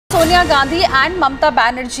Sonia Gandhi and Mamata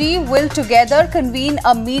Banerjee will together convene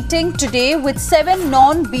a meeting today with 7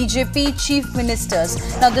 non-BJP chief ministers.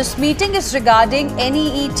 Now, this meeting is regarding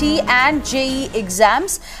NEET and JEE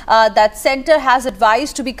exams that Centre has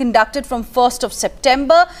advised to be conducted from 1st of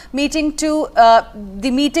September.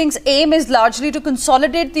 The meeting's aim is largely to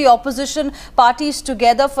consolidate the opposition parties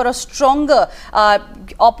together for a stronger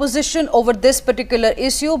opposition over this particular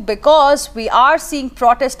issue, because we are seeing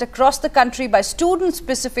protest across the country by students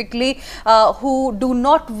specifically who do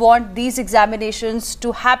not want these examinations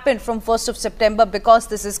to happen from 1st of September because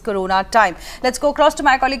this is Corona time. Let's go across to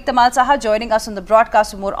my colleague Tamal Saha joining us on the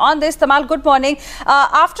broadcast for more on this. Tamal, good morning.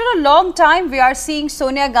 After a long time, we are seeing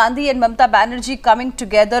Sonia Gandhi and Mamata Banerjee coming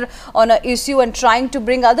together on an issue and trying to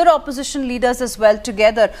bring other opposition leaders as well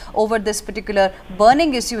together over this particular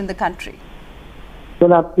burning issue in the country.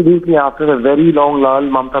 Well, absolutely. After a very long lull,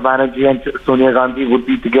 Mamata Banerjee and Sonia Gandhi would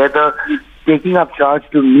be together, taking up charge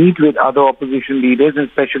to meet with other opposition leaders, and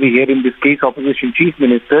especially here in this case, opposition chief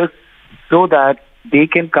ministers, so that they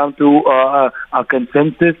can come to a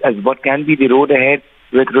consensus as what can be the road ahead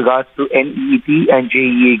with regards to NEET and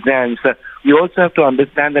JEE exams. We also have to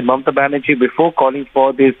understand that Mamata Banerjee, before calling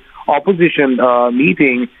for this opposition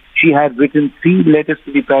meeting, she had written 3 letters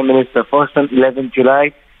to the Prime Minister, first on 11th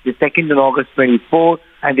July, the second on August 24,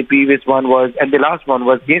 and the last one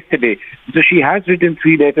was yesterday. So she has written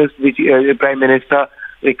 3 letters to the Prime Minister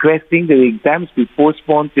requesting that the exams be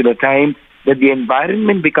postponed till a time that the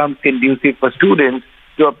environment becomes conducive for students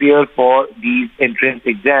to appear for these entrance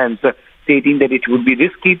exams, stating that it would be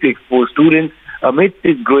risky to expose students amidst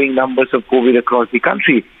these growing numbers of COVID across the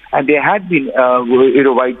country. And there had been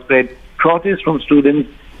widespread protests from students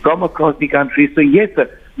from across the country. So yes,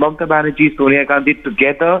 Mamata Banerjee, Sonia Gandhi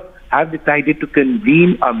together have decided to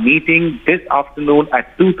convene a meeting this afternoon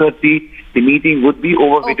at 2:30. The meeting would be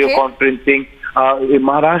over video conferencing.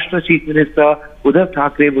 Maharashtra Chief Minister Uddhav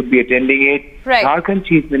Thackeray would be attending it. Right. Jharkhand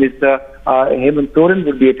Chief Minister Hemant Soren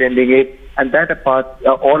would be attending it. And that apart,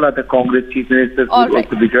 all other Congress Chief Ministers will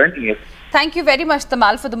also be joining it. Thank you very much,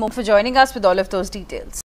 Tamal, for joining us with all of those details.